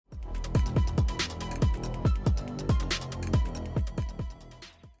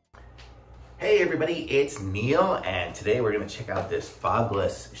Hey everybody, it's Neil, and today we're going to check out this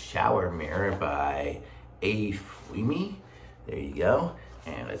Fogless shower mirror by APHUIME. There you go.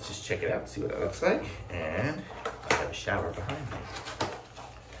 And let's just check it out, see what it looks like. And I have a shower behind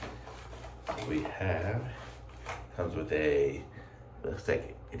me. Comes with a, looks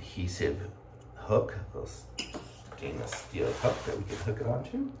like adhesive hook, a little stainless steel hook that we can hook it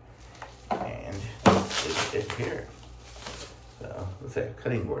onto. And it's it here. So looks like a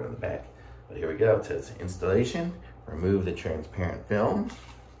cutting board on the back. But here we go, it says installation, remove the transparent film,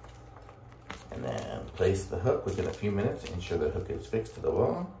 and then place the hook within a few minutes, ensure the hook is fixed to the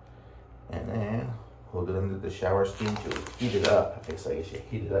wall, and then hold it under the shower steam to heat it up. I guess you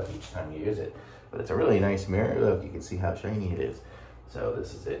heat it up each time you use it. But it's a really nice mirror. Look, you can see how shiny it is. So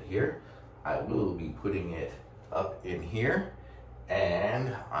this is it here. I will be putting it up in here,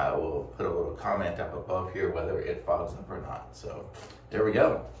 and I will put a little comment up above here whether it fogs up or not. So there we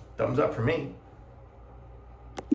go. Thumbs up for me.